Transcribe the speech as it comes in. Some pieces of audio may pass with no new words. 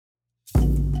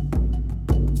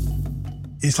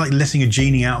it's like letting a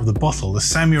genie out of the bottle. The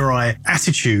samurai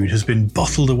attitude has been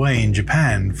bottled away in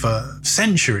Japan for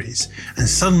centuries, and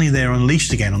suddenly they're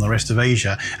unleashed again on the rest of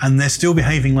Asia, and they're still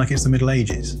behaving like it's the Middle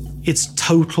Ages. It's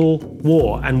total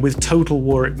war, and with total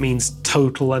war it means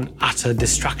total and utter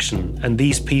destruction. And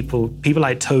these people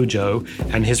like Tojo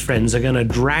and his friends, are going to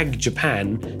drag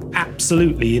Japan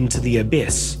absolutely into the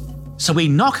abyss. So we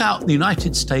knock out the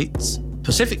United States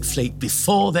Pacific Fleet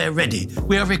before they're ready.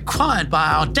 We are required by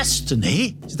our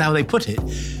destiny, is how they put it,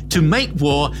 to make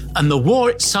war, and the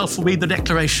war itself will be the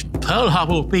declaration. Pearl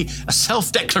Harbor will be a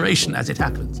self-declaration as it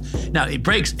happens. Now, it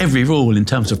breaks every rule in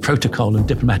terms of protocol and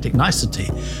diplomatic nicety,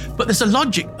 but there's a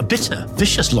logic, a bitter,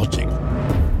 vicious logic.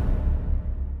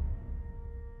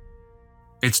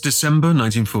 It's December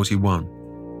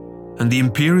 1941, and the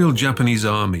Imperial Japanese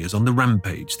Army is on the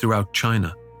rampage throughout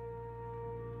China.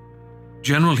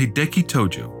 General Hideki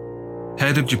Tojo,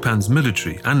 head of Japan's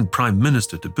military and prime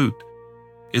minister to boot,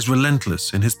 is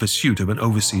relentless in his pursuit of an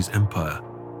overseas empire.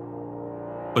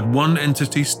 But one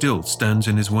entity still stands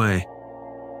in his way,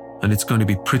 and it's going to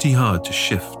be pretty hard to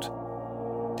shift: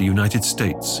 the United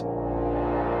States.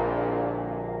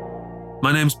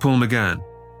 My name's Paul McGann,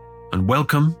 and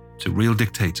welcome to Real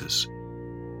Dictators,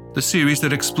 the series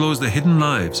that explores the hidden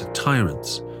lives of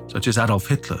tyrants such as Adolf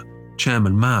Hitler,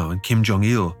 Chairman Mao, and Kim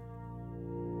Jong-il.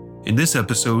 In this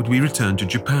episode, we return to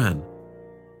Japan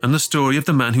and the story of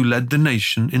the man who led the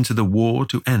nation into the war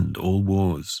to end all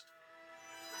wars.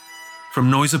 From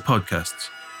Noiser Podcasts,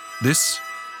 this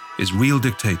is Real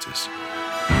Dictators.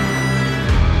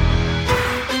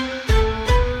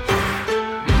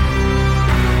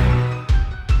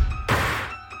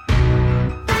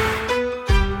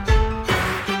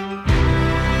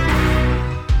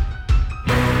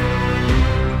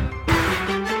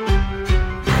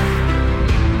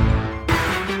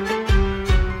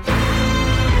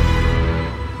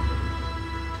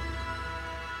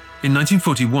 In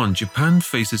 1941, Japan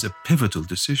faces a pivotal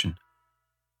decision.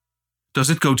 Does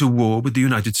it go to war with the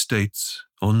United States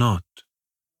or not?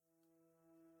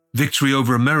 Victory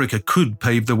over America could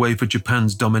pave the way for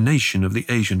Japan's domination of the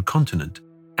Asian continent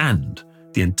and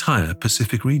the entire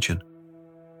Pacific region.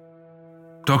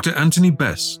 Dr. Anthony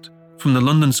Best, from the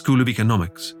London School of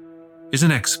Economics, is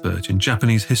an expert in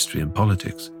Japanese history and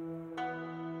politics.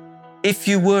 If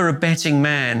you were a betting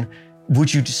man,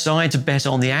 would you decide to bet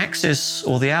on the Axis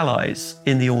or the Allies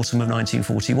in the autumn of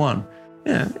 1941?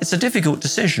 It's a difficult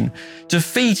decision.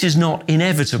 Defeat is not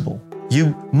inevitable.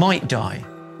 You might die,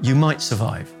 you might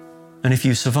survive. And if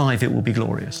you survive, it will be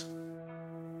glorious.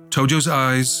 Tojo's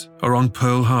eyes are on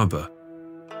Pearl Harbor,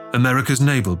 America's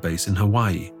naval base in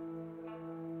Hawaii.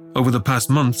 Over the past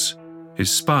months, his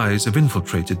spies have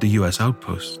infiltrated the US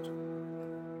outpost.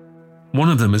 One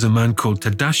of them is a man called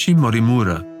Tadashi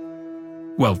Morimura.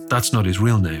 Well, that's not his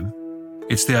real name.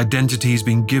 It's the identity he's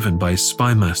been given by his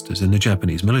spy masters in the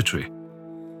Japanese military.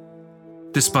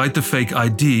 Despite the fake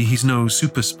ID, he's no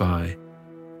super spy.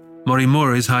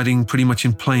 Morimura is hiding pretty much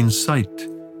in plain sight.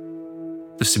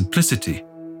 The simplicity,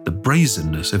 the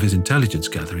brazenness of his intelligence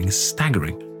gathering is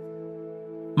staggering.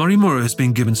 Morimura has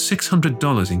been given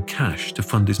 $600 in cash to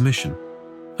fund his mission,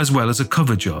 as well as a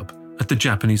cover job at the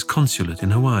Japanese consulate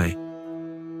in Hawaii.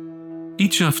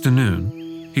 Each afternoon,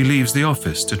 he leaves the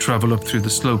office to travel up through the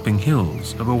sloping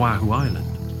hills of Oahu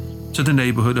Island to the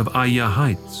neighborhood of Aiya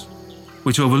Heights,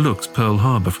 which overlooks Pearl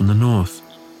Harbor from the north.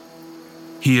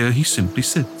 Here he simply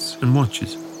sits and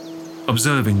watches,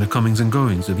 observing the comings and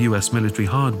goings of US military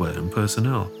hardware and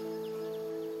personnel.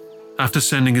 After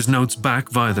sending his notes back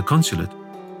via the consulate,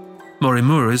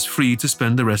 Morimura is free to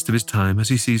spend the rest of his time as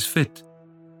he sees fit.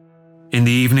 In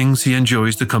the evenings, he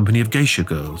enjoys the company of geisha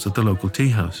girls at the local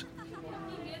tea house.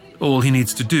 All he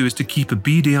needs to do is to keep a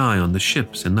beady eye on the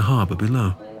ships in the harbor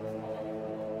below.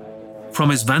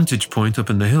 From his vantage point up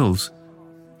in the hills,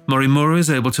 Morimura is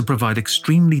able to provide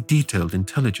extremely detailed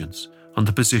intelligence on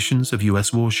the positions of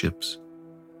US warships.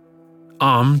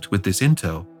 Armed with this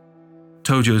intel,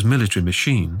 Tojo's military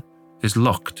machine is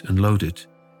locked and loaded.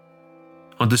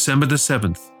 On December the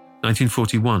 7th,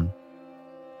 1941,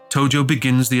 Tojo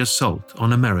begins the assault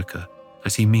on America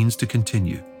as he means to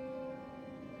continue.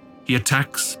 He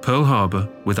attacks Pearl Harbor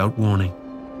without warning.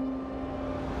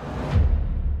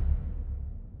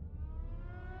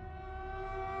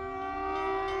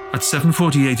 At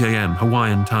 7:48 a.m.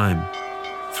 Hawaiian time,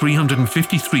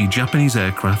 353 Japanese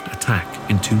aircraft attack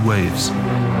in two waves.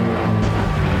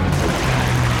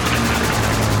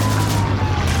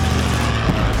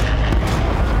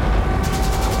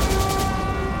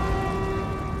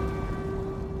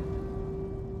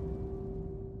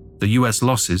 The US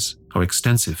losses are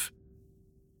extensive.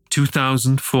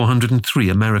 2,403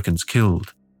 Americans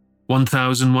killed,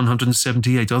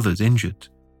 1,178 others injured,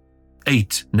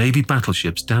 8 Navy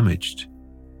battleships damaged.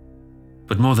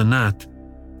 But more than that,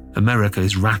 America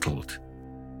is rattled.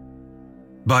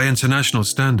 By international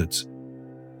standards,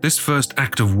 this first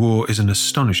act of war is an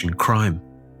astonishing crime.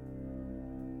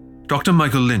 Dr.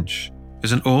 Michael Lynch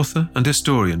is an author and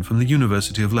historian from the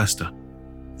University of Leicester.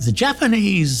 The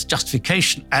Japanese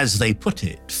justification, as they put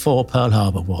it, for Pearl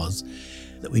Harbor was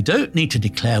that we don't need to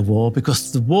declare war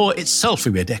because the war itself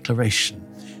will be a declaration.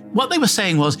 What they were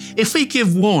saying was, if we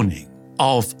give warning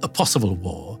of a possible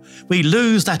war, we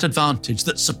lose that advantage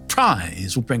that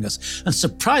surprise will bring us. And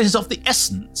surprise is of the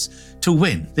essence to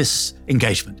win this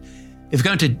engagement. If we're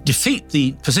going to defeat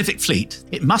the Pacific Fleet,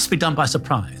 it must be done by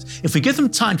surprise. If we give them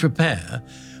time to prepare,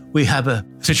 we have a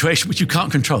situation which you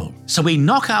can't control. So we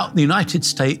knock out the United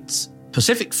States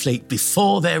Pacific Fleet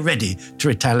before they're ready to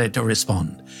retaliate or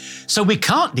respond. So we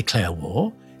can't declare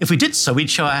war. If we did so, we'd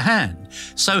show our hand.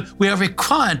 So we are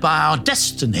required by our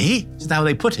destiny, is how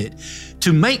they put it,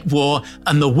 to make war,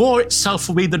 and the war itself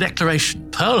will be the declaration.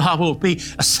 Pearl Harbor will be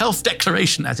a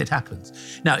self-declaration as it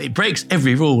happens. Now, it breaks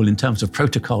every rule in terms of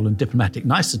protocol and diplomatic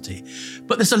nicety,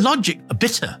 but there's a logic, a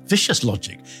bitter, vicious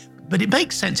logic. But it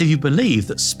makes sense if you believe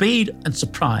that speed and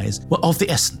surprise were of the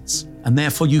essence, and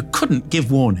therefore you couldn't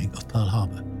give warning of Pearl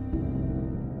Harbor.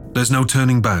 There's no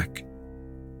turning back.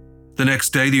 The next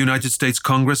day, the United States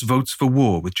Congress votes for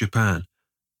war with Japan,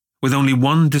 with only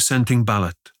one dissenting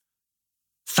ballot.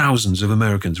 Thousands of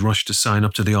Americans rush to sign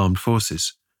up to the armed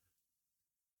forces.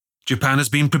 Japan has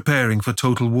been preparing for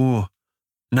total war.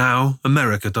 Now,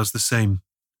 America does the same.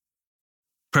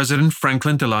 President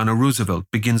Franklin Delano Roosevelt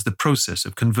begins the process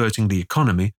of converting the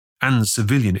economy and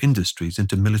civilian industries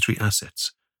into military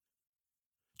assets.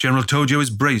 General Tojo is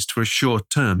braced for a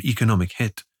short-term economic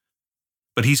hit,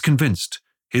 but he's convinced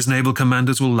his naval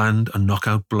commanders will land a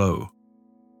knockout blow.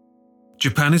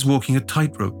 Japan is walking a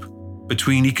tightrope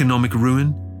between economic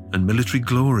ruin and military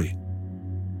glory.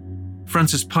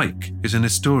 Francis Pike is an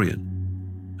historian,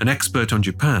 an expert on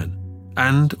Japan,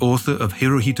 and author of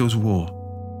Hirohito's War.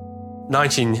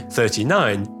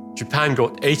 1939, Japan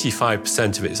got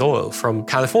 85% of its oil from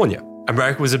California.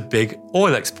 America was a big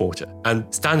oil exporter, and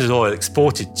Standard Oil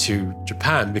exported to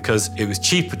Japan because it was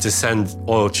cheaper to send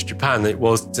oil to Japan than it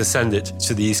was to send it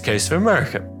to the east coast of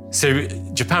America. So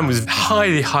Japan was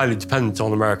highly, highly dependent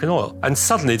on American oil. And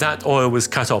suddenly that oil was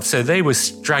cut off. So they were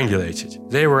strangulated.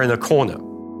 They were in a corner.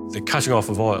 The cutting off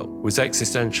of oil was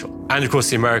existential. And of course,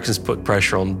 the Americans put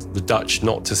pressure on the Dutch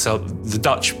not to sell. The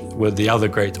Dutch were the other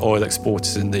great oil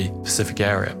exporters in the Pacific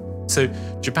area. So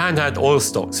Japan had oil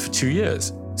stocks for 2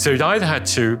 years. So it either had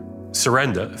to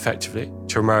surrender effectively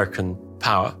to American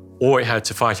power, or it had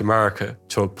to fight America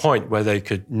to a point where they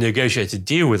could negotiate a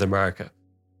deal with America.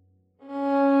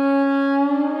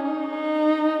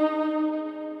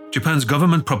 Japan's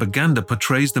government propaganda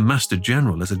portrays the Master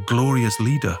General as a glorious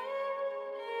leader.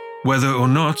 Whether or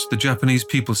not the Japanese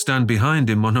people stand behind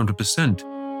him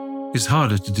 100% is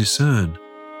harder to discern,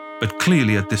 but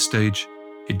clearly at this stage,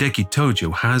 Hideki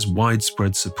Tojo has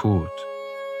widespread support.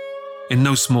 In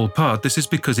no small part, this is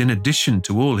because in addition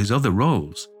to all his other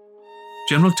roles,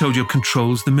 General Tojo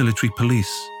controls the military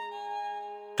police.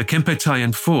 The Kempeitai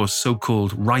enforce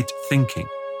so-called right thinking,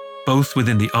 both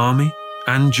within the army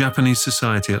and Japanese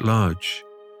society at large.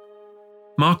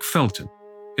 Mark Felton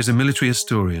is a military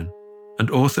historian and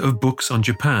author of books on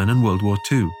Japan and World War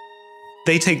II.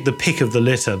 They take the pick of the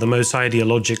litter. The most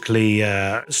ideologically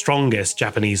strongest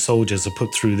Japanese soldiers are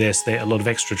put through this. They a lot of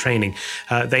extra training.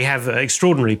 They have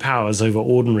extraordinary powers over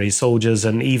ordinary soldiers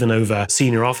and even over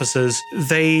senior officers.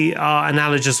 They are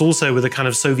analogous also with the kind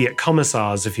of Soviet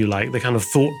commissars, if you like, the kind of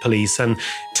thought police. And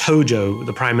Tojo,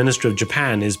 the Prime Minister of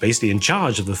Japan, is basically in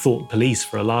charge of the thought police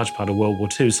for a large part of World War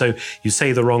II. So you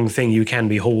say the wrong thing, you can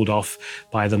be hauled off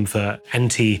by them for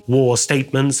anti-war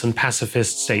statements and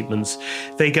pacifist statements.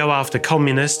 They go after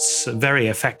communists very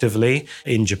effectively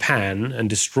in Japan and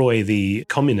destroy the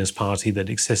Communist Party that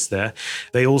exists there.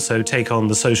 They also take on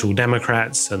the Social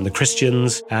Democrats and the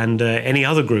Christians and any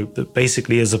other group that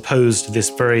basically is opposed to this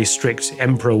very strict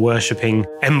emperor-worshipping,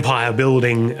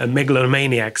 empire-building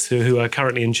megalomaniacs who are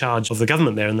currently in charge of the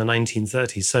government there in the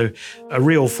 1930s. So a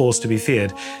real force to be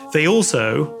feared. They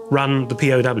also run the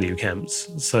POW camps.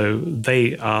 So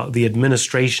they are the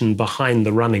administration behind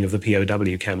the running of the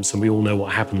POW camps, and we all know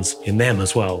what happens in them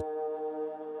as well.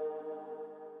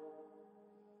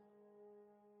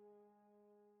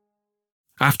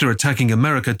 After attacking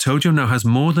America, Tojo now has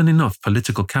more than enough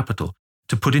political capital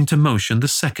to put into motion the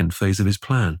second phase of his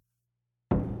plan.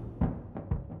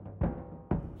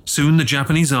 Soon the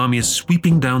Japanese army is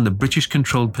sweeping down the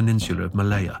British-controlled peninsula of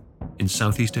Malaya in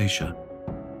Southeast Asia.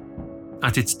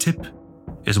 At its tip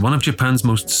is one of Japan's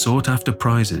most sought-after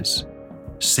prizes,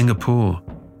 Singapore.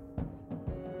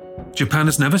 Japan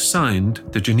has never signed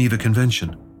the Geneva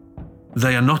Convention.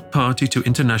 They are not party to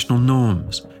international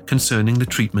norms concerning the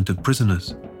treatment of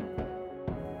prisoners.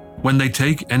 When they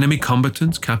take enemy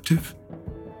combatants captive,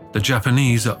 the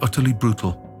Japanese are utterly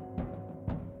brutal.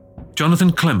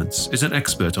 Jonathan Clements is an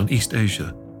expert on East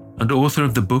Asia and author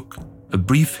of the book A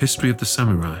Brief History of the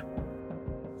Samurai.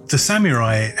 The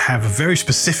samurai have a very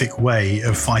specific way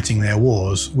of fighting their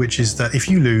wars, which is that if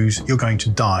you lose, you're going to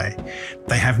die.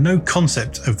 They have no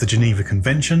concept of the Geneva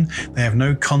Convention. They have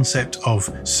no concept of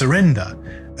surrender.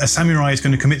 A samurai is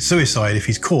going to commit suicide if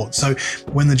he's caught. So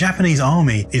when the Japanese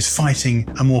army is fighting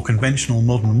a more conventional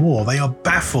modern war, they are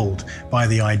baffled by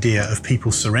the idea of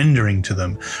people surrendering to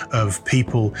them, of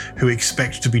people who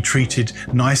expect to be treated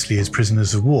nicely as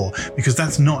prisoners of war, because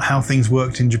that's not how things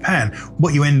worked in Japan.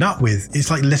 What you end up with is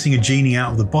like letting a genie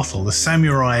out of the bottle. The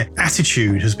samurai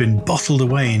attitude has been bottled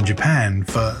away in Japan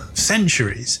for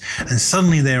centuries, and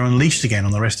suddenly they're unleashed again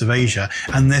on the rest of Asia,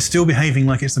 and they're still behaving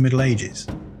like it's the Middle Ages.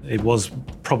 It was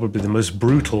probably the most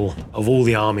brutal of all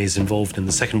the armies involved in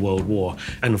the Second World War,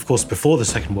 and of course before the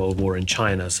Second World War in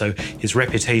China, so his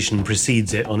reputation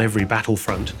precedes it on every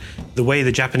battlefront. The way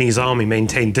the Japanese army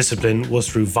maintained discipline was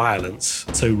through violence.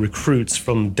 So recruits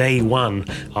from day one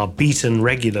are beaten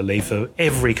regularly for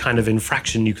every kind of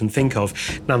infraction you can think of.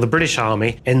 Now the British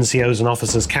army, NCOs and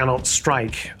officers cannot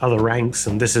strike other ranks,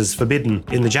 and this is forbidden.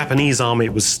 In the Japanese army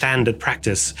it was standard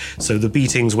practice, so the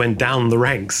beatings went down the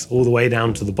ranks, all the way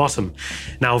down to the bottom.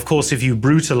 Now, of course, if you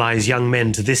brutalize young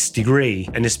men to this degree,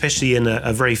 and especially in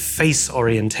a very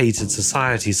face-orientated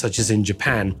society such as in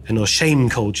Japan, and a shame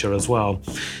culture as well,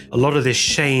 a lot of this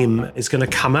shame is going to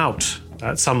come out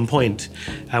at some point.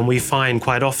 And we find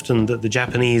quite often that the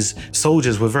Japanese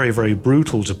soldiers were very, very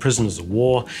brutal to prisoners of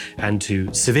war and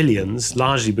to civilians,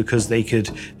 largely because they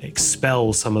could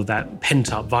expel some of that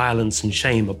pent-up violence and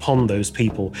shame upon those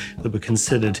people that were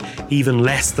considered even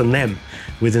less than them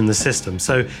within the system.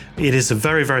 So it is a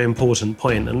very, very important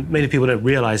point, and many people don't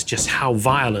realize just how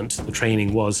violent the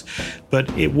training was. But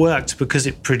it worked because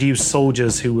it produced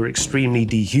soldiers who were extremely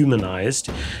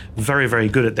dehumanized, very, very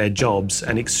good at their jobs,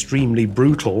 and extremely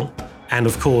brutal. And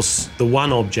of course, the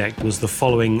one object was the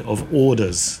following of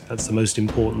orders. That's the most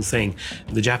important thing.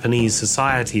 The Japanese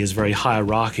society is very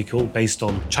hierarchical, based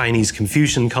on Chinese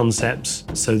Confucian concepts.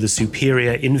 So the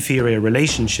superior-inferior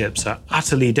relationships are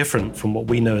utterly different from what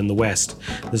we know in the West.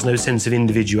 There's no sense of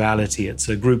individuality. It's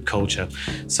a group culture.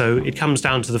 So it comes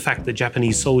down to the fact that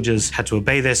Japanese soldiers had to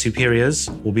obey their superiors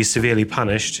or be severely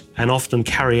punished, and often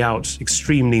carry out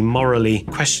extremely morally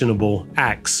questionable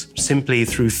acts simply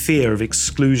through fear of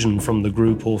exclusion from the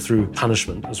group or through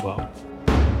punishment as well.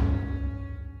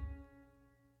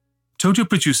 Tojo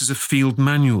produces a field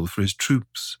manual for his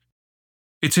troops.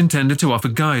 It's intended to offer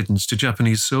guidance to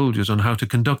Japanese soldiers on how to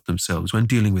conduct themselves when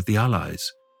dealing with the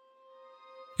Allies.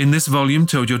 In this volume,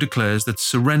 Tojo declares that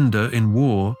surrender in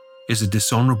war is a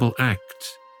dishonorable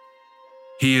act.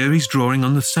 Here he's drawing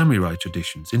on the samurai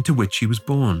traditions into which he was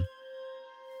born.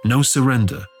 No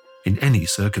surrender in any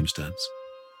circumstance.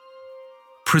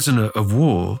 Prisoner of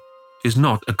war is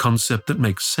not a concept that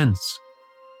makes sense.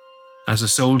 As a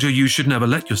soldier, you should never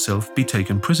let yourself be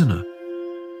taken prisoner.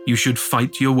 You should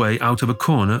fight your way out of a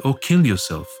corner or kill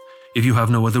yourself if you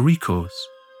have no other recourse.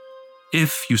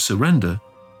 If you surrender,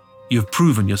 you've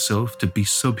proven yourself to be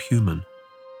subhuman.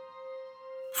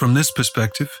 From this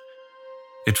perspective,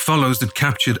 it follows that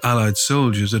captured Allied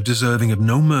soldiers are deserving of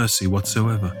no mercy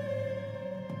whatsoever.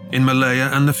 In Malaya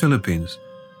and the Philippines,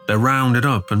 they're rounded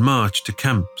up and marched to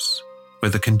camps where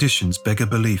the conditions beg a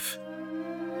belief.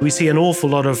 We see an awful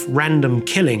lot of random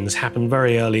killings happen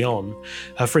very early on.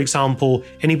 For example,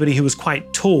 anybody who was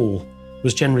quite tall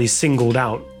was generally singled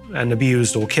out and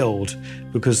abused or killed,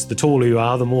 because the taller you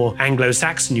are, the more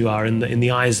Anglo-Saxon you are in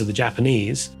the eyes of the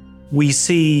Japanese. We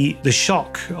see the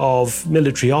shock of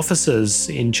military officers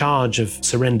in charge of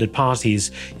surrendered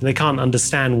parties. They can't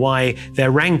understand why their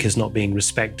rank is not being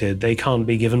respected. They can't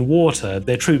be given water.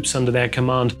 Their troops under their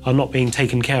command are not being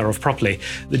taken care of properly.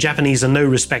 The Japanese are no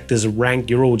respecters of rank.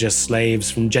 You're all just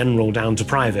slaves from general down to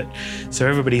private. So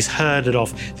everybody's herded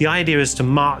off. The idea is to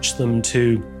march them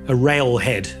to a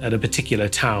railhead at a particular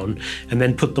town and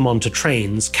then put them onto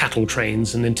trains, cattle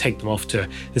trains, and then take them off to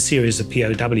a series of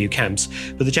POW camps.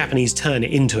 But the Japanese turn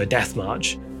it into a death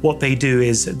march. What they do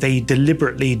is they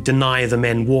deliberately deny the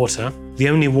men water. The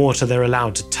only water they're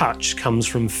allowed to touch comes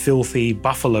from filthy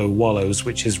buffalo wallows,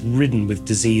 which is ridden with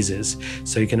diseases.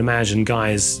 So you can imagine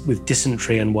guys with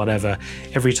dysentery and whatever,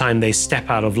 every time they step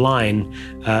out of line,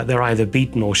 they're either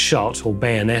beaten or shot or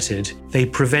bayoneted. They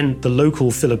prevent the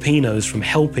local Filipinos from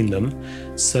helping them.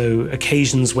 So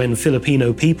occasions when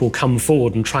Filipino people come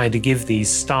forward and try to give these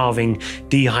starving,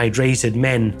 dehydrated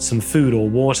men some food or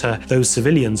water, those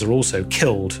civilians are also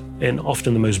killed in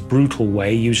often the most brutal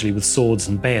way, usually with swords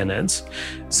and bayonets.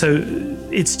 So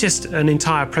it's just an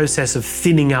entire process of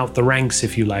thinning out the ranks,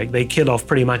 if you like. They kill off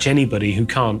pretty much anybody who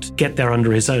can't get there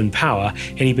under his own power,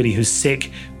 anybody who's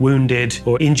sick, wounded,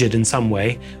 or injured in some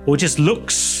way, or just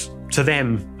looks to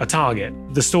them a target.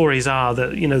 The stories are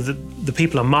that, the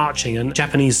people are marching and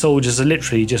Japanese soldiers are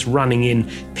literally just running in,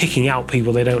 picking out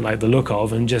people they don't like the look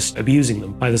of and just abusing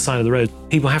them by the side of the road.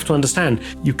 People have to understand,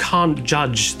 you can't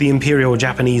judge the Imperial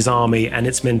Japanese Army and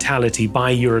its mentality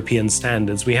by European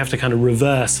standards. We have to kind of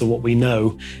reverse what we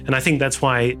know. And I think that's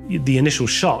why the initial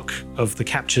shock of the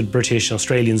captured British,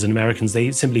 Australians and Americans,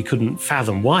 they simply couldn't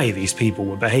fathom why these people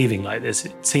were behaving like this.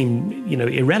 It seemed,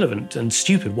 irrelevant and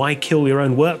stupid. Why kill your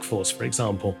own workforce, for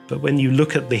example? But when you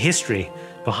look at the history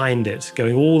behind it,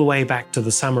 going all the way back to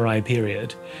the samurai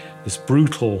period, this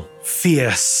brutal,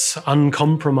 fierce,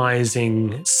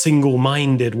 uncompromising,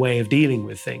 single-minded way of dealing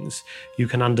with things, you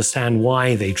can understand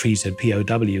why they treated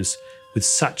POWs with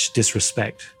such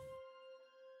disrespect.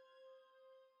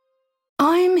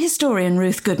 I'm historian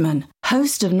Ruth Goodman,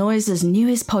 host of Noiser's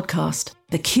newest podcast,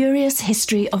 The Curious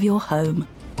History of Your Home.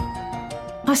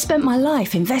 I've spent my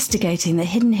life investigating the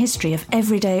hidden history of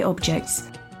everyday objects.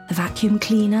 A vacuum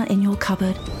cleaner in your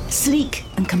cupboard, sleek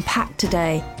and compact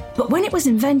today, but when it was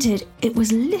invented, it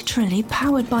was literally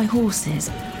powered by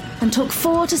horses and took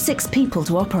 4 to 6 people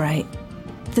to operate.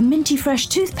 The minty fresh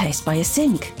toothpaste by your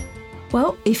sink.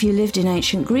 Well, if you lived in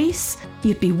ancient Greece,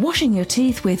 you'd be washing your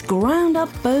teeth with ground up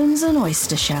bones and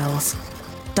oyster shells.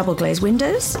 Double glazed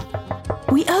windows?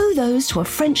 We owe those to a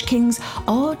French king's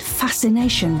odd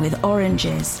fascination with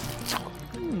oranges.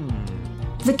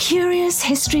 The Curious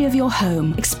History of Your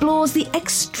Home explores the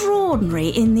extraordinary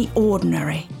in the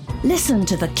ordinary. Listen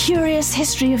to The Curious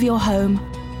History of Your Home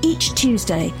each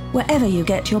Tuesday, wherever you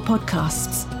get your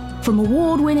podcasts. From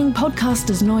award-winning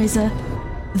podcasters Noiser,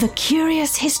 The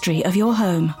Curious History of Your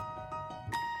Home.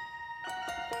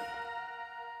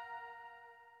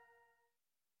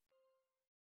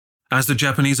 As the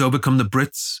Japanese overcome the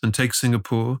Brits and take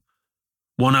Singapore,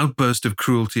 one outburst of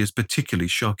cruelty is particularly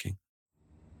shocking.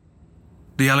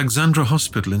 The Alexandra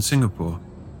Hospital in Singapore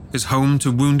is home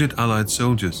to wounded Allied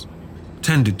soldiers,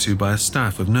 tended to by a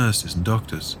staff of nurses and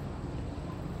doctors.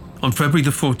 On February the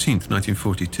 14th,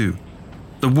 1942,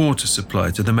 the water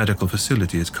supply to the medical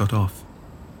facility is cut off.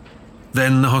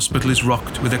 Then the hospital is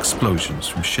rocked with explosions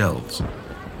from shells.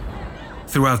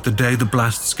 Throughout the day, the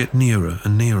blasts get nearer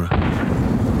and nearer.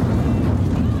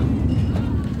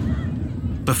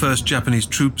 The first Japanese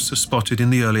troops are spotted in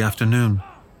the early afternoon.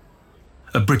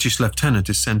 A British lieutenant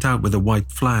is sent out with a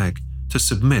white flag to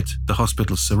submit the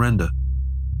hospital's surrender.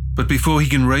 But before he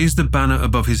can raise the banner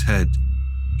above his head,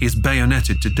 he is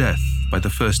bayoneted to death by the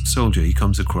first soldier he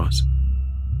comes across.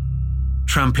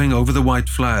 Trampling over the white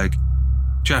flag,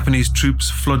 Japanese troops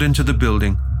flood into the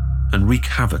building and wreak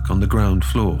havoc on the ground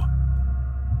floor.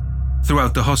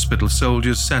 Throughout the hospital,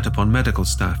 soldiers set upon medical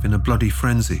staff in a bloody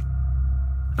frenzy.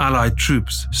 Allied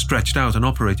troops stretched out on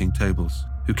operating tables,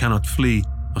 who cannot flee,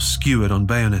 are skewered on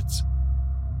bayonets.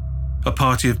 A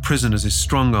party of prisoners is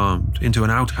strong-armed into an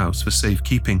outhouse for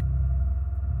safekeeping.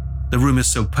 The room is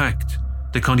so packed,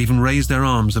 they can't even raise their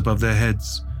arms above their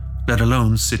heads, let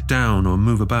alone sit down or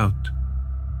move about.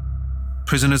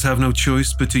 Prisoners have no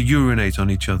choice but to urinate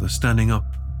on each other standing up.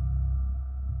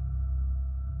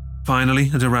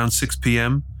 Finally, at around 6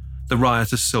 p.m., the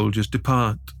riotous soldiers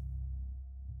depart.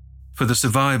 For the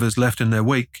survivors left in their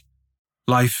wake,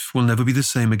 life will never be the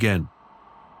same again.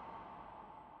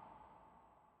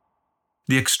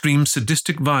 The extreme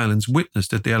sadistic violence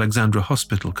witnessed at the Alexandra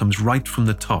Hospital comes right from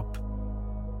the top.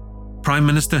 Prime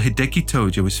Minister Hideki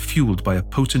Tojo is fueled by a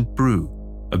potent brew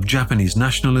of Japanese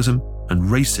nationalism and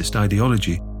racist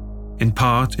ideology, in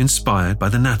part inspired by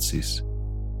the Nazis.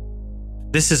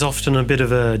 This is often a bit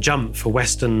of a jump for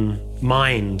Western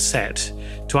mindset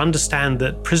to understand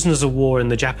that prisoners of war in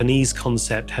the Japanese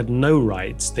concept had no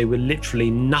rights. They were literally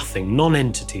nothing,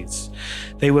 non-entities.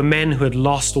 They were men who had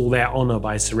lost all their honor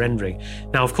by surrendering.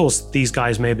 Now, of course, these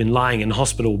guys may have been lying in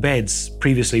hospital beds,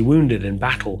 previously wounded in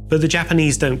battle, but the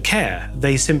Japanese don't care.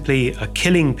 They simply are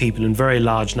killing people in very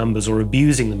large numbers or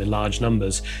abusing them in large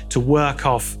numbers to work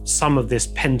off some of this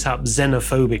pent-up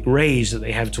xenophobic rage that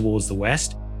they have towards the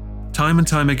West. Time and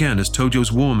time again, as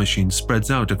Tojo's war machine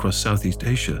spreads out across Southeast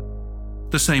Asia,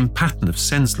 the same pattern of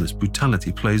senseless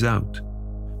brutality plays out.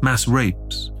 Mass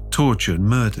rapes, torture and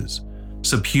murders,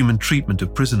 subhuman treatment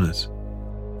of prisoners.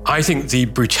 I think the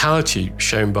brutality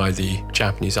shown by the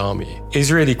Japanese army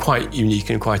is really quite unique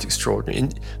and quite extraordinary.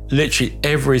 In literally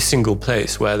every single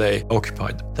place where they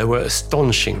occupied, there were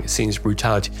astonishing scenes of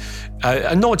brutality.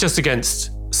 And not just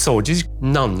against soldiers,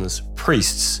 nuns,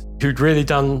 priests, who'd really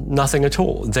done nothing at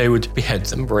all. They would behead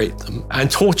them, rape them,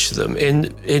 and torture them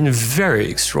in very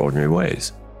extraordinary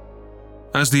ways.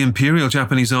 As the Imperial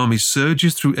Japanese Army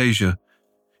surges through Asia,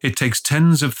 it takes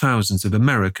tens of thousands of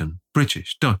American,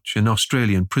 British, Dutch, and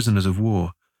Australian prisoners of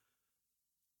war.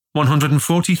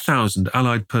 140,000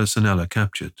 Allied personnel are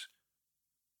captured.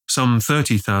 Some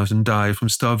 30,000 die from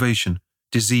starvation,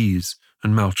 disease,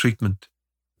 and maltreatment.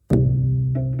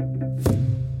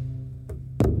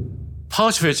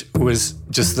 Part of it was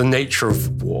just the nature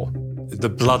of war, the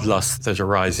bloodlust that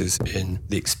arises in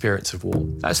the experience of war.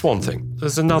 That's one thing.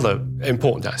 There's another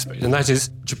important aspect, and that is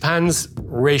Japan's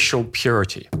racial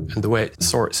purity and the way it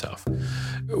saw itself.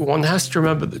 One has to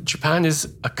remember that Japan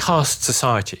is a caste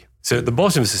society. So at the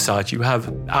bottom of society, you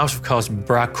have out-of-caste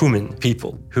Brakumin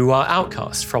people who are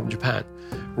outcasts from Japan.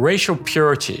 Racial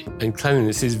purity and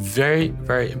cleanliness is very,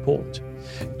 very important.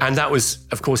 And that was,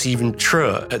 of course, even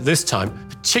truer at this time,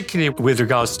 particularly with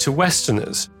regards to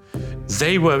Westerners.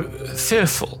 They were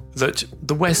fearful that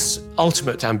the West's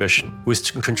ultimate ambition was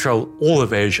to control all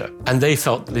of Asia, and they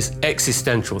felt this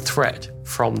existential threat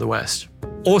from the West.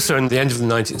 Also, in the end of the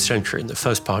 19th century, in the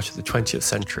first part of the 20th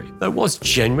century, there was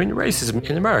genuine racism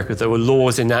in America. There were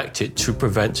laws enacted to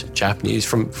prevent Japanese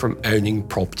from owning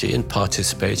property and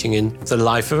participating in the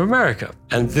life of America.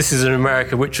 And this is an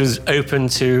America which was open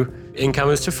to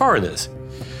incomers, to foreigners.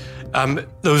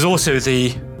 There was also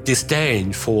the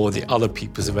disdain for the other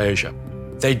peoples of Asia.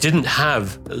 They didn't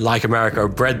have, like America, a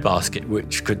breadbasket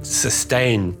which could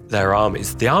sustain their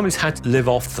armies. The armies had to live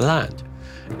off the land.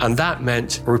 And that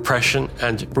meant repression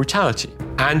and brutality.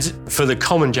 And for the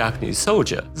common Japanese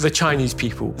soldier, the Chinese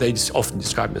people, they just often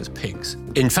describe them as pigs.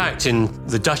 In fact, in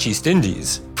the Dutch East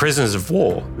Indies, prisoners of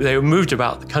war, they were moved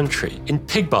about the country in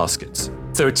pig baskets.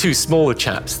 There were two smaller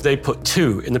chaps, they put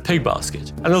two in the pig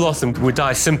basket. And a lot of them would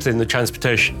die simply in the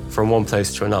transportation from one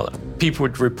place to another. People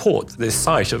would report this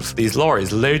sight of these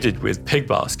lorries loaded with pig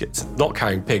baskets, not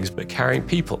carrying pigs, but carrying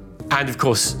people. And of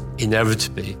course,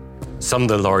 inevitably, some of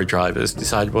the lorry drivers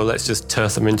decided, well, let's just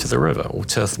turf them into the river or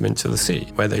turf them into the sea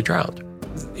where they drowned.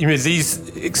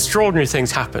 These extraordinary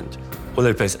things happened all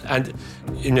over the place. And,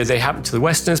 they happened to the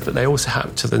Westerners, but they also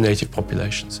happened to the native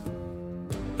populations.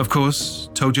 Of course,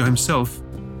 Tojo himself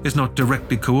is not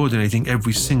directly coordinating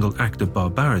every single act of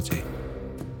barbarity.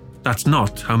 That's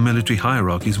not how military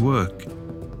hierarchies work.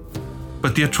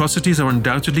 But the atrocities are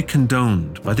undoubtedly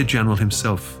condoned by the general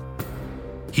himself.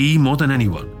 He, more than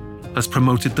anyone, has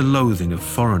promoted the loathing of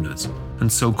foreigners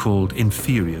and so-called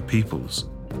inferior peoples.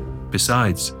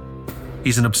 Besides,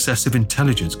 he's an obsessive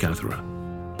intelligence gatherer.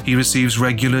 He receives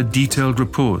regular, detailed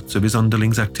reports of his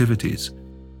underlings' activities.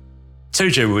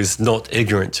 Tojo was not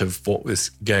ignorant of what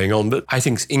was going on, but I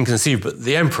think it's inconceivable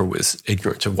the emperor was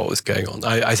ignorant of what was going on.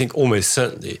 I think almost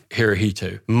certainly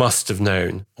Hirohito must have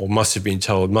known, or must have been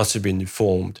told, must have been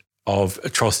informed of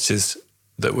atrocities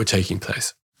that were taking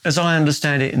place. As I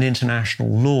understand it in international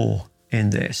law in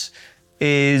this,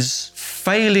 is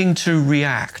failing to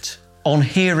react on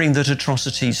hearing that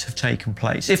atrocities have taken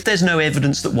place, if there's no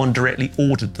evidence that one directly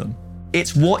ordered them.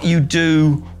 It's what you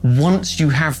do once you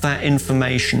have that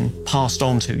information passed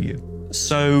on to you.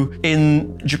 So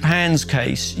in Japan's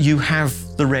case, you have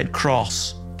the Red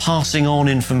Cross passing on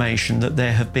information that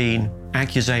there have been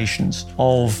accusations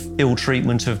of ill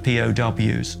treatment of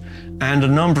POWs. And a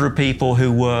number of people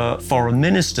who were foreign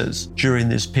ministers during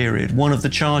this period. One of the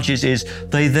charges is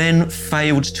they then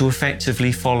failed to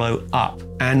effectively follow up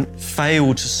and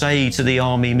failed to say to the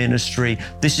army ministry,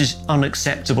 this is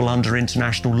unacceptable under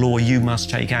international law, you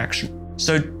must take action.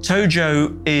 So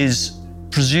Tojo is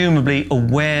presumably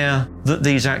aware that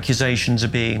these accusations are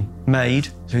being made.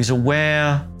 So he's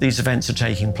aware these events are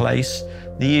taking place.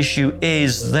 The issue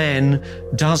is then,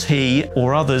 does he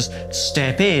or others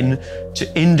step in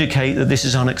to indicate that this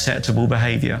is unacceptable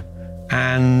behaviour?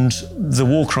 And the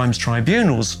War Crimes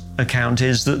Tribunal's account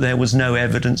is that there was no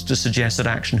evidence to suggest that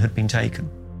action had been taken.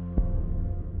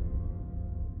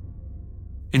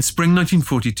 In spring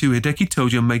 1942, Hideki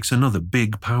Tojo makes another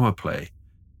big power play.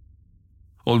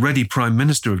 Already Prime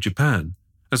Minister of Japan,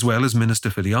 as well as Minister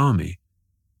for the Army,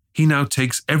 he now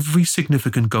takes every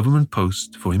significant government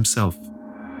post for himself.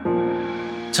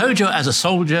 Tojo, as a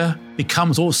soldier,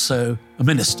 becomes also a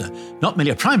minister. Not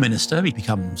merely a prime minister, he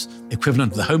becomes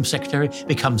equivalent of the Home Secretary,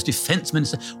 becomes defense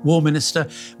minister, war minister,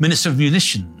 minister of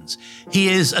munitions. He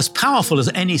is as powerful as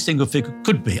any single figure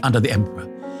could be under the emperor.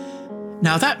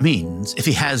 Now that means if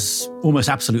he has almost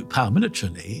absolute power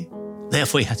militarily,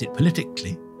 therefore he has it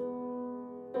politically.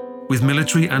 With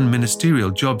military and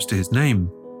ministerial jobs to his name,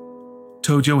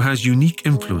 Tojo has unique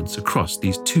influence across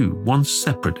these two once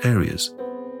separate areas.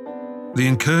 The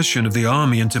incursion of the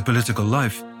army into political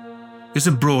life is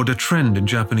a broader trend in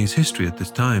Japanese history at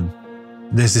this time.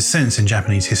 There's this sense in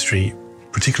Japanese history,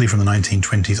 particularly from the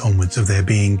 1920s onwards, of there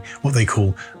being what they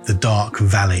call the Dark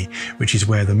Valley, which is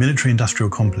where the military-industrial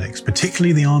complex,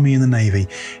 particularly the army and the navy,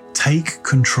 take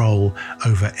control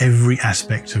over every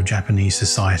aspect of Japanese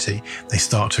society. They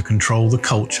start to control the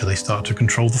culture, they start to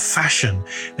control the fashion,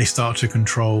 they start to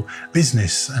control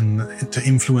business and to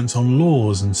influence on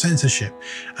laws and censorship,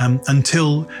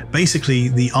 until basically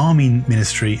the army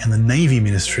ministry and the navy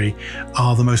ministry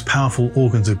are the most powerful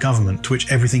organs of government to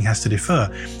which everything has to defer.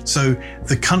 So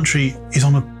the country is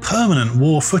on a permanent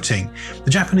war footing.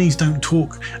 The Japanese don't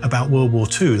talk about World War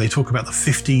II, they talk about the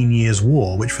 15 Years'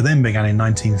 War, which for them began in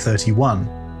 1931.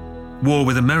 War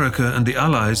with America and the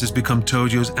Allies has become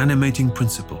Tojo's animating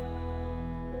principle.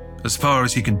 As far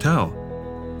as he can tell,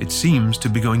 it seems to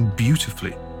be going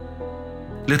beautifully.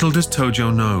 Little does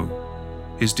Tojo know,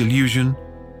 his delusion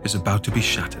is about to be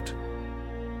shattered.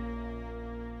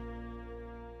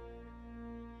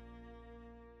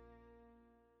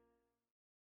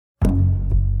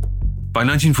 By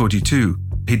 1942,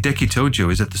 Hideki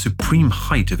Tojo is at the supreme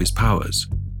height of his powers.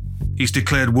 He's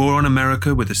declared war on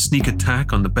America with a sneak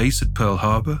attack on the base at Pearl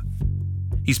Harbor.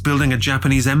 He's building a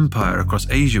Japanese empire across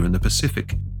Asia and the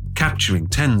Pacific, capturing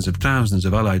tens of thousands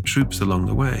of Allied troops along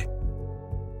the way.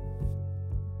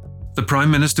 The Prime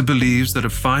Minister believes that a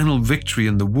final victory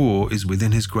in the war is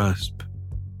within his grasp.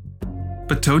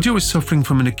 But Tojo is suffering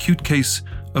from an acute case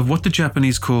of what the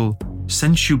Japanese call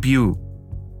senshubyu.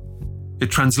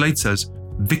 It translates as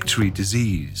victory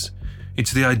disease.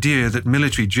 It's the idea that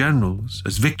military generals,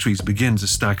 as victories begin to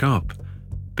stack up,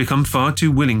 become far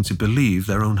too willing to believe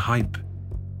their own hype.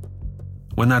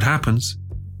 When that happens,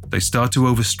 they start to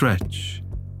overstretch.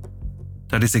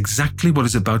 That is exactly what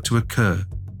is about to occur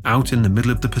out in the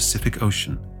middle of the Pacific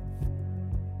Ocean.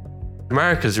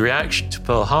 America's reaction to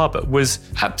Pearl Harbor was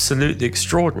absolutely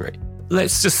extraordinary.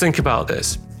 Let's just think about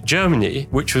this. Germany,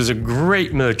 which was a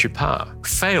great military power,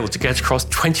 failed to get across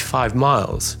 25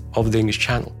 miles of the English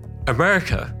Channel.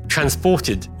 America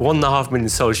transported 1.5 million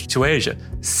soldiers to Asia,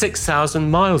 6,000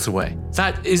 miles away.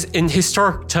 That is, in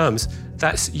historic terms,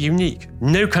 that's unique.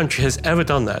 No country has ever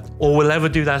done that or will ever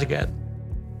do that again.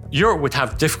 Europe would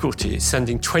have difficulty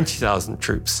sending 20,000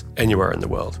 troops anywhere in the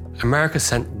world. America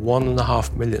sent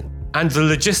 1.5 million. And the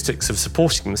logistics of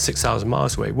supporting them 6,000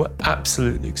 miles away were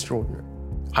absolutely extraordinary.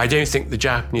 I don't think the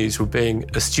Japanese were being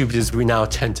as stupid as we now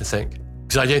tend to think,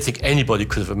 because I don't think anybody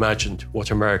could have imagined what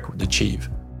America would achieve.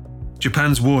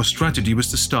 Japan's war strategy was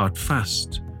to start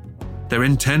fast. Their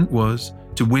intent was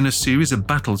to win a series of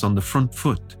battles on the front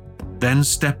foot, then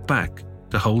step back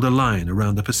to hold a line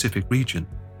around the Pacific region.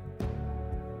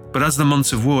 But as the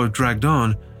months of war have dragged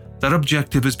on, that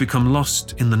objective has become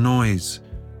lost in the noise.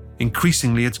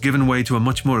 Increasingly, it's given way to a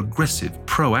much more aggressive,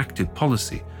 proactive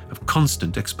policy of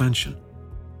constant expansion.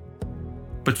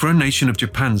 But for a nation of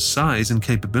Japan's size and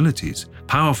capabilities,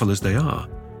 powerful as they are,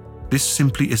 this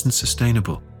simply isn't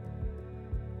sustainable.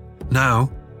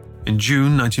 Now, in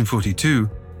June 1942,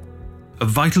 a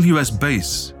vital US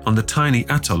base on the tiny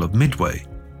atoll of Midway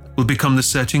will become the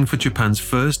setting for Japan's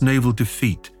first naval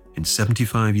defeat in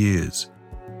 75 years.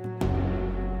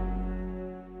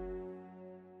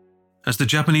 As the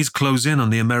Japanese close in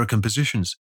on the American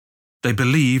positions, they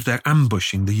believe they're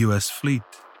ambushing the US fleet.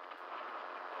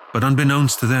 But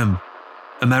unbeknownst to them,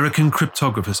 American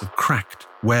cryptographers have cracked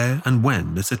where and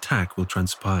when this attack will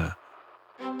transpire.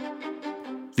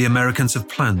 The Americans have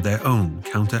planned their own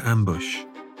counter-ambush.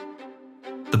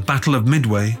 The Battle of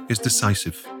Midway is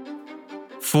decisive.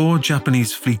 4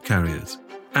 Japanese fleet carriers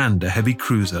and a heavy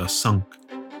cruiser are sunk.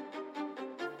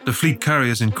 The fleet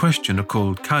carriers in question are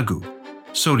called Kagu,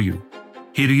 Soryu,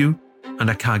 Hiryu, and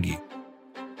Akagi.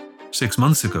 6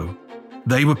 months ago,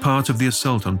 they were part of the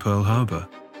assault on Pearl Harbor.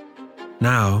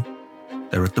 Now,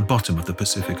 they're at the bottom of the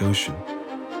Pacific Ocean.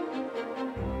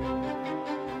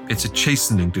 It's a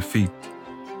chastening defeat,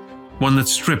 one that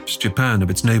strips Japan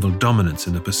of its naval dominance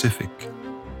in the Pacific.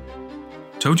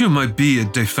 Tojo might be a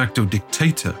de facto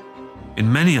dictator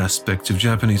in many aspects of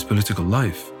Japanese political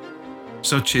life.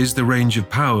 Such is the range of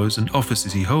powers and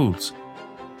offices he holds.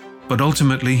 But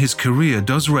ultimately, his career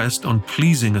does rest on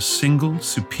pleasing a single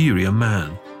superior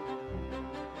man.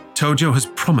 Tojo has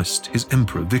promised his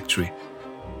emperor victory.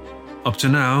 Up to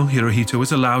now, Hirohito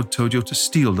has allowed Tojo to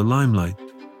steal the limelight.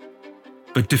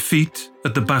 But defeat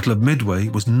at the Battle of Midway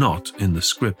was not in the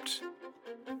script.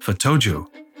 For Tojo,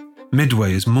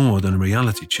 Midway is more than a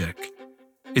reality check.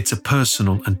 It's a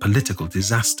personal and political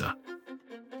disaster.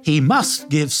 He must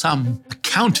give some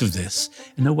account of this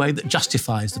in a way that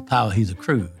justifies the power he's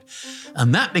accrued.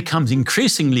 And that becomes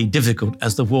increasingly difficult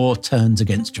as the war turns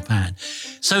against Japan.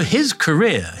 So his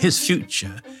career, his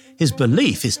future, his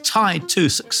belief is tied to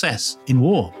success in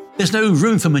war. There's no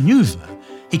room for maneuver.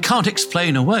 He can't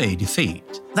explain away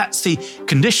defeat. That's the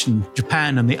condition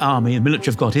Japan and the army and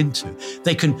military have got into.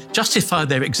 They can justify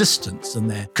their existence and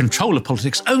their control of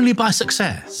politics only by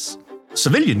success.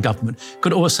 Civilian government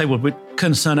could always say, well, we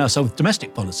concern ourselves with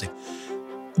domestic policy.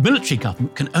 The military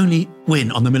government can only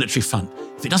win on the military front.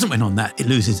 If it doesn't win on that, it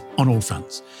loses on all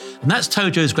fronts. And that's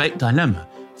Tojo's great dilemma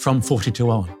from 42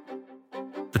 on.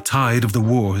 The tide of the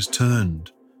war has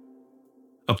turned.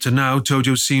 Up to now,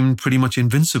 Tojo seemed pretty much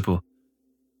invincible.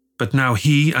 But now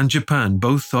he and Japan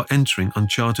both are entering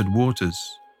uncharted waters.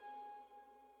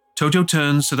 Tojo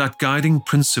turns to that guiding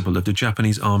principle of the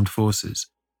Japanese armed forces,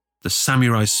 the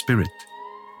samurai spirit,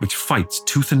 which fights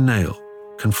tooth and nail,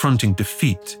 confronting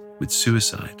defeat with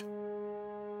suicide.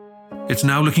 It's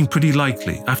now looking pretty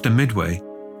likely, after Midway,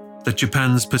 that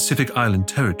Japan's Pacific Island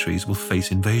territories will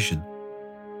face invasion.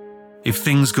 If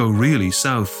things go really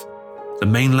south, the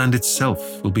mainland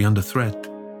itself will be under threat.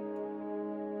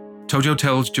 Tojo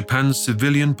tells Japan's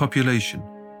civilian population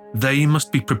they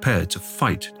must be prepared to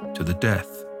fight to the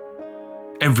death.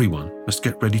 Everyone must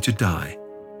get ready to die,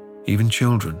 even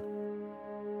children.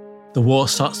 The war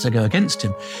starts to go against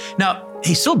him. Now,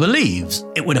 he still believes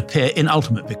it would appear in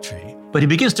ultimate victory, but he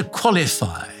begins to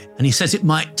qualify, and he says it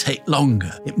might take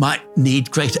longer. It might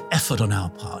need greater effort on our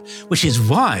part, which is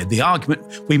why the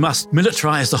argument we must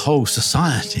militarize the whole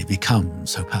society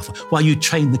becomes so powerful. Why you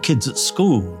train the kids at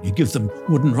school, you give them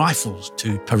wooden rifles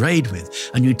to parade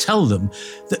with, and you tell them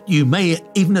that you may,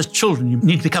 even as children, you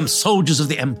need to become soldiers of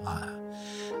the empire.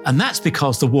 And that's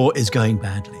because the war is going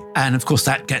badly. And of course,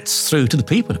 that gets through to the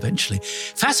people eventually.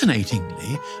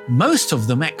 Fascinatingly, most of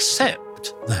them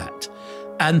accept that.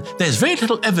 And there's very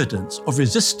little evidence of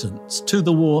resistance to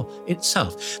the war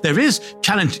itself. There is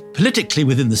challenge politically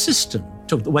within the system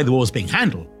to the way the war is being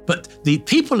handled. But the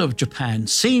people of Japan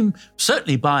seem,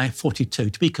 certainly by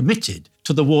 42, to be committed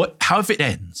to the war, however it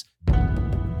ends.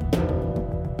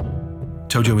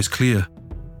 Tojo is clear.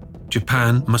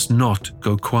 Japan must not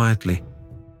go quietly.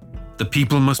 The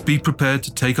people must be prepared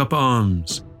to take up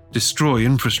arms, destroy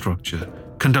infrastructure,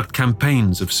 conduct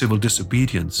campaigns of civil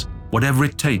disobedience, whatever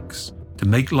it takes to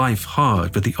make life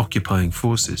hard for the occupying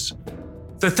forces.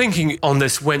 The thinking on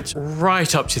this went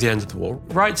right up to the end of the war,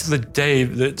 right to the day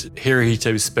that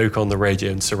Hirohito spoke on the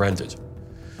radio and surrendered.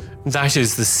 That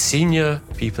is, the senior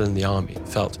people in the army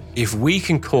felt if we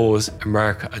can cause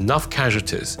America enough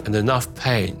casualties and enough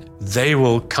pain, they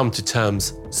will come to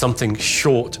terms something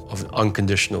short of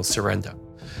unconditional surrender.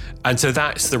 And so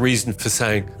that's the reason for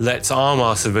saying, let's arm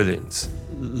our civilians.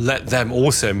 Let them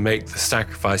also make the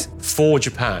sacrifice for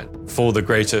Japan, for the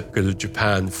greater good of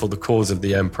Japan, for the cause of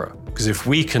the emperor. Because if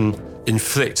we can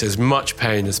inflict as much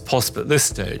pain as possible at this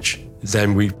stage,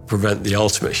 then we prevent the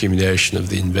ultimate humiliation of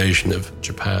the invasion of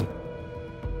Japan.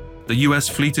 The US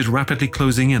fleet is rapidly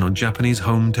closing in on Japanese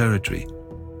home territory.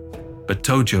 But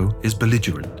Tojo is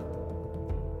belligerent.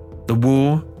 The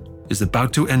war is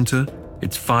about to enter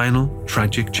its final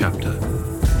tragic chapter.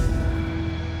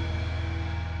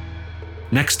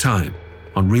 Next time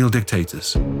on Real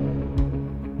Dictators.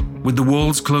 With the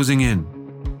walls closing in,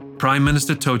 Prime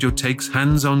Minister Tojo takes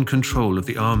hands-on control of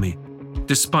the army,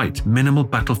 despite minimal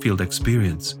battlefield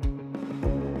experience.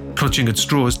 Clutching at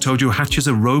straws, Tojo hatches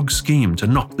a rogue scheme to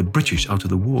knock the British out of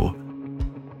the war.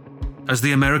 As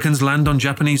the Americans land on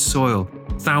Japanese soil,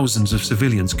 thousands of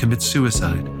civilians commit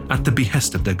suicide at the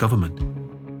behest of their government.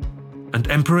 And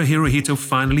Emperor Hirohito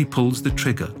finally pulls the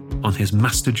trigger on his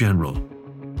master general.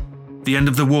 The end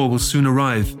of the war will soon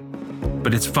arrive,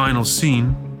 but its final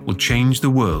scene will change the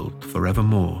world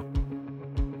forevermore.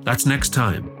 That's next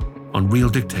time on Real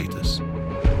Dictators.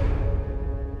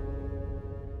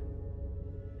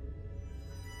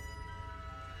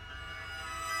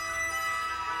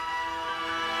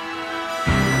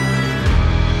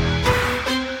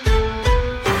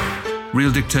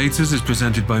 Real Dictators is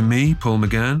presented by me, Paul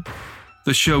McGann.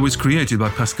 The show is created by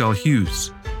Pascal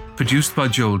Hughes, produced by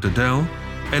Joel Dudell,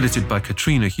 edited by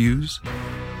Katrina Hughes.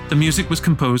 The music was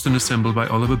composed and assembled by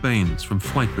Oliver Baines from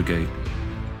Flight Brigade.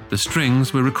 The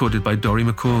strings were recorded by Dorry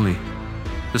Macaulay.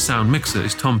 The sound mixer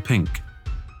is Tom Pink.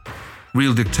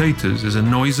 Real Dictators is a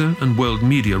Noiser and World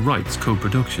Media Rights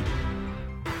co-production.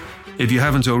 If you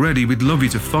haven't already, we'd love you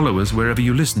to follow us wherever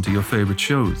you listen to your favourite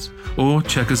shows, or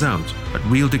check us out at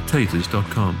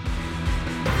realdictators.com.